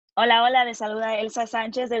Hola, hola, les saluda Elsa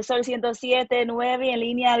Sanchez del Sol 107.9 en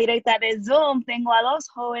línea directa de Zoom. Tengo a dos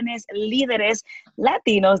jóvenes líderes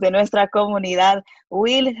latinos de nuestra comunidad.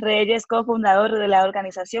 Will Reyes, cofundador de la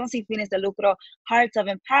organización sin fines de lucro Hearts of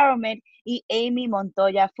Empowerment, y Amy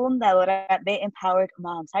Montoya, fundadora de Empowered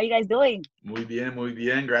Moms. How are you guys doing? Muy bien, muy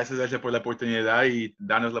bien. Gracias, Elsa, por la oportunidad y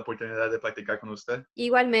darnos la oportunidad de platicar con usted.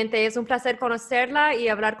 Igualmente, es un placer conocerla y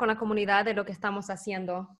hablar con la comunidad de lo que estamos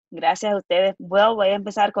haciendo. Gracias a ustedes. Well, voy a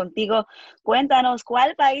empezar contigo. Cuéntanos,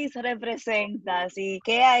 ¿cuál país representas y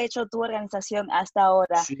qué ha hecho tu organización hasta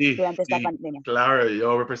ahora Sí, durante esta sí, pandemia? claro.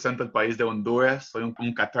 Yo represento el país de Honduras. Soy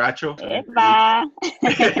un catracho. Soy un ¡Epa!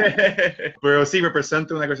 Pero sí,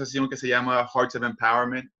 represento una organización que se llama Hearts of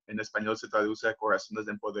Empowerment. En español se traduce a Corazones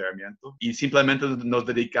de Empoderamiento. Y simplemente nos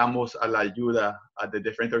dedicamos a la ayuda de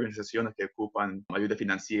diferentes organizaciones que ocupan ayuda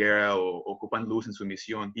financiera o ocupan luz en su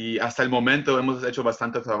misión. Y hasta el momento hemos hecho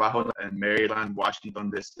bastante trabajo en Maryland,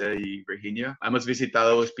 Washington, D.C. y Virginia. Hemos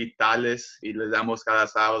visitado hospitales y les damos cada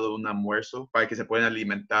sábado un almuerzo para que se puedan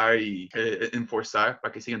alimentar y enforzar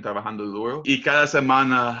para que sigan trabajando duro. Y cada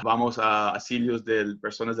semana vamos a asilios de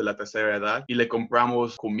personas de la tercera edad y le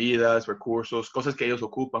compramos comidas, recursos, cosas que ellos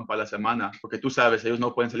ocupan para la semana, porque tú sabes, ellos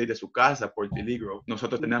no pueden salir de su casa por peligro.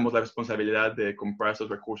 Nosotros tenemos la responsabilidad de comprar esos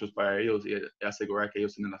recursos para ellos y asegurar que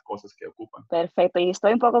ellos tienen las cosas que ocupan. Perfecto. Y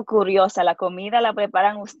estoy un poco curiosa. ¿La comida la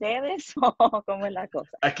preparan ustedes o cómo es la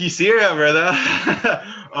cosa? Quisiera, ¿verdad?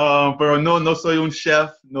 Pero no soy un chef,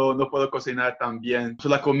 no puedo cocinar tan bien. So,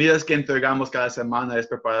 las comidas que entregamos cada semana es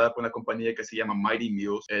preparada por una compañía que se llama Mighty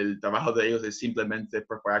Meals. El trabajo de ellos es simplemente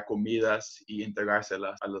preparar comidas y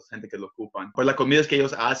entregárselas a la gente que lo ocupan. Pues las comidas que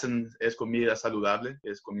ellos hacen es comida saludable,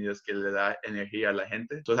 es comidas que le da energía a la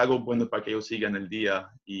gente. Entonces es algo bueno para que ellos sigan el día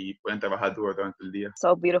y puedan trabajar duro durante el día.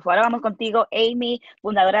 So beautiful. Ahora vamos contigo, Amy,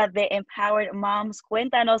 fundadora de Empowered Moms.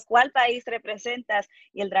 Cuéntanos cuál país representas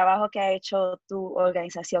y el trabajo que ha hecho tu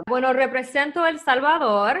organización. Bueno, represento El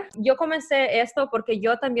Salvador. Yo comencé esto porque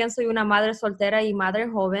yo también soy una madre soltera y madre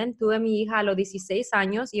joven. Tuve mi hija a los 16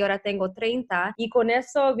 años y ahora tengo 30 y con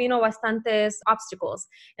eso vino bastantes obstáculos.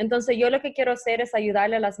 Entonces yo lo que quiero hacer es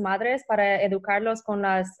ayudarle a las madres para educarlos con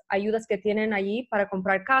las ayudas que tienen allí para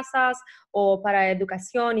comprar casas o para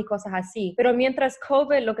educación y cosas así. Pero mientras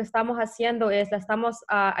COVID, lo que estamos haciendo es, la estamos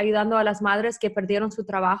ayudando a las madres que perdieron su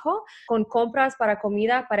trabajo con compras para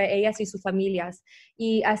comida para ellas y sus familias.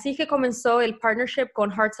 Y así que comenzó el partnership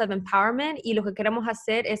con Hearts of Empowerment y lo que queremos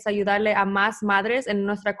hacer es ayudarle a más madres en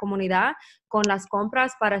nuestra comunidad con las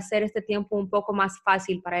compras para hacer este tiempo un poco más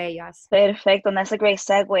fácil para ellas. Perfecto, that's a great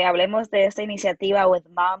segue. Hablemos de esta iniciativa With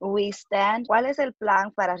Mom We Stand. ¿Cuál es el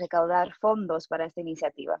plan para recaudar fondos para esta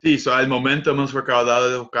iniciativa? Sí, al momento hemos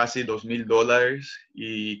recaudado casi $2,000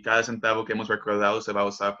 y cada centavo que hemos recaudado se va a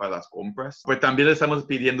usar para las compras. Pues también le estamos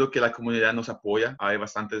pidiendo que la comunidad nos apoya. Hay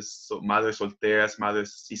bastantes madres solteras,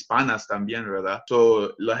 madres hispanas también, ¿verdad?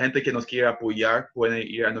 La gente que nos quiere apoyar puede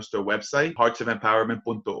ir a nuestro website,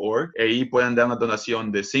 heartsofempowerment.org. Ahí pueden dar una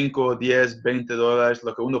donación de $5, $10, $20,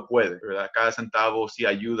 lo que uno puede, ¿verdad? Cada centavo sí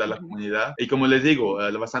ayuda a la comunidad. Y como les digo,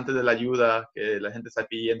 bastante de la ayuda que la gente está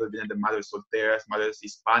pidiendo viene de madres solteras, madres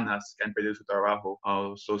hispanas que han perdido su trabajo.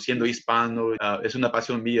 Siendo hispano, es una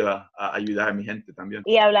pasión mía ayudar a mi gente también.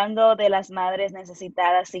 Y hablando de las madres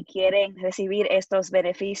necesitadas, si quieren recibir estos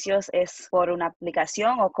beneficios, ¿es por una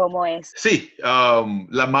aplicación o cómo es? Sí,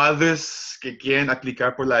 las madres que quieren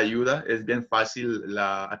aplicar por la ayuda, es bien fácil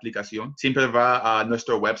la aplicación. Siempre va a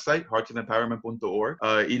nuestro website, heartsofempowerment.org,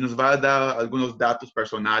 y nos va a dar algunos datos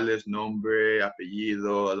personales, nombre,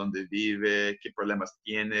 apellido, a dónde vive, qué problemas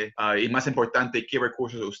tiene, y más importante, qué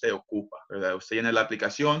recursos usted ocupa, ¿verdad? Usted llena la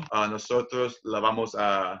aplicación, nosotros la vamos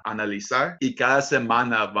a analizar y cada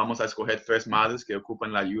semana vamos a escoger 3 madres que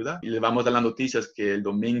ocupan la ayuda y le vamos a dar las noticias que el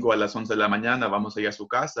domingo a las 11 de la mañana vamos a ir a su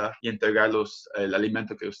casa y entregarlos el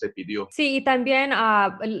alimento que usted pidió. Sí, y también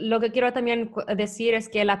lo que quiero también decir es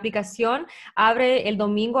que la aplicación abre el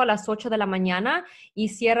domingo a las 8 de la mañana y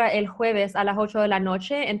cierra el jueves a las 8 de la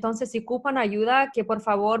noche. Entonces, si ocupan ayuda, que por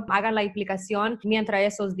favor hagan la aplicación mientras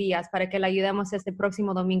esos días para que le ayudemos este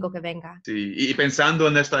próximo domingo que venga. Sí, y pensando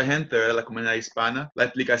en esta gente, ¿verdad? La comunidad hispana, la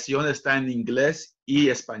aplicación está en inglés y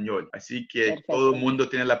español, así que todo el Perfecto. mundo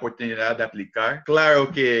tiene la oportunidad de aplicar.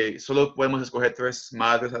 Claro que solo podemos escoger 3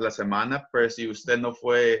 madres a la semana, pero si usted no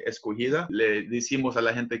fue escogida, le decimos a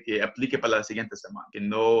la gente que aplique para la siguiente semana, que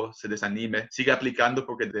no se desanime, siga aplicando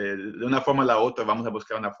porque de una forma a la otra vamos a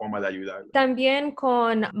buscar una forma de ayudarlo. También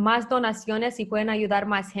con más donaciones, si pueden ayudar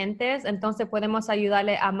más gentes, entonces podemos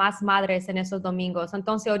ayudarle a más madres en esos domingos.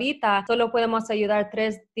 Entonces ahorita solo podemos ayudar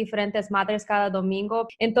 3 diferentes madres cada domingo.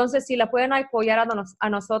 Entonces si la pueden apoyar a a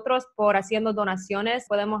nosotros por haciendo donaciones.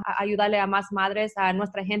 Podemos ayudarle a más madres, a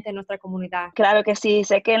nuestra gente, en nuestra comunidad. Claro que sí,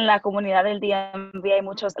 sé que en la comunidad del DMV hay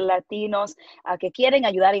muchos latinos que quieren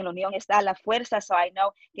ayudar y en la unión está la fuerza, so I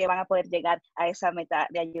know que van a poder llegar a esa meta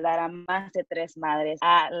de ayudar a más de 3 madres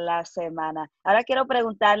a la semana. Ahora quiero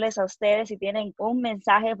preguntarles a ustedes si tienen un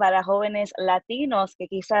mensaje para jóvenes latinos que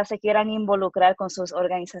quizás se quieran involucrar con sus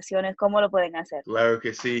organizaciones, ¿cómo lo pueden hacer? Claro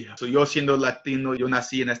que sí. Yo siendo latino, yo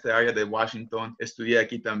nací en esta área de Washington, estudié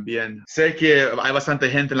aquí también. Sé que hay bastante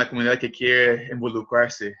gente en la comunidad que quiere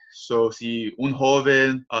involucrarse. Si un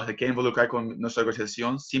joven se quiere involucrar con nuestra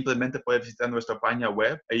organización, simplemente puede visitar nuestra página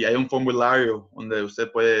web y hay un formulario donde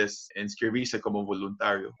usted puede inscribirse como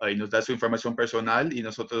voluntario. Y nos da su información personal y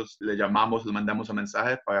nosotros le llamamos, le mandamos un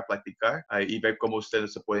mensaje para platicar y ver cómo usted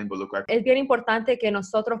se puede involucrar. Es bien importante que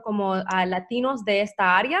nosotros como latinos de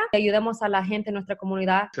esta área ayudemos a la gente en nuestra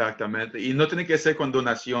comunidad. Exactamente. Y no tiene que ser con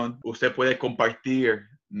donación. Usted puede compartir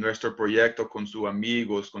nuestro proyecto con sus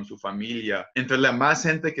amigos, con su familia. Entre la más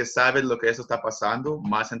gente que sabe lo que eso está pasando,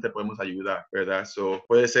 más gente podemos ayudar, ¿verdad?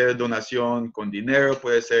 Puede ser donación con dinero,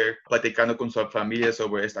 puede ser platicando con su familia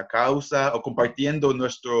sobre esta causa o compartiendo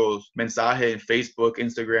nuestros mensajes en Facebook,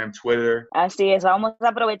 Instagram, Twitter. Así es, vamos a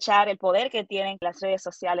aprovechar el poder que tienen las redes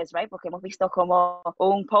sociales, right? Porque hemos visto cómo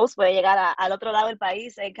un post puede llegar al otro lado del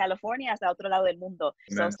país, en California, hasta otro lado del mundo.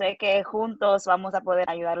 Sé que juntos vamos a poder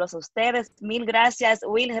ayudarlos a ustedes. Mil gracias,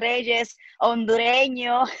 Will Reyes,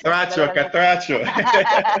 hondureño. Catracho.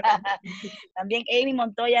 También Amy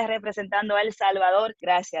Montoya representando a El Salvador.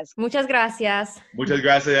 Gracias. Muchas gracias. Muchas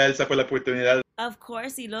gracias, Elsa, por la oportunidad. Of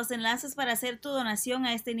course, y los enlaces para hacer tu donación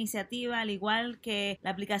a esta iniciativa, al igual que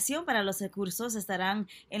la aplicación para los recursos, estarán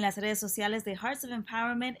en las redes sociales de Hearts of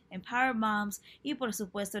Empowerment, Empower Moms y por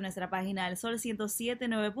supuesto en nuestra página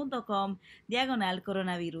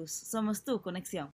elsol1079.com/coronavirus. Somos tu conexión.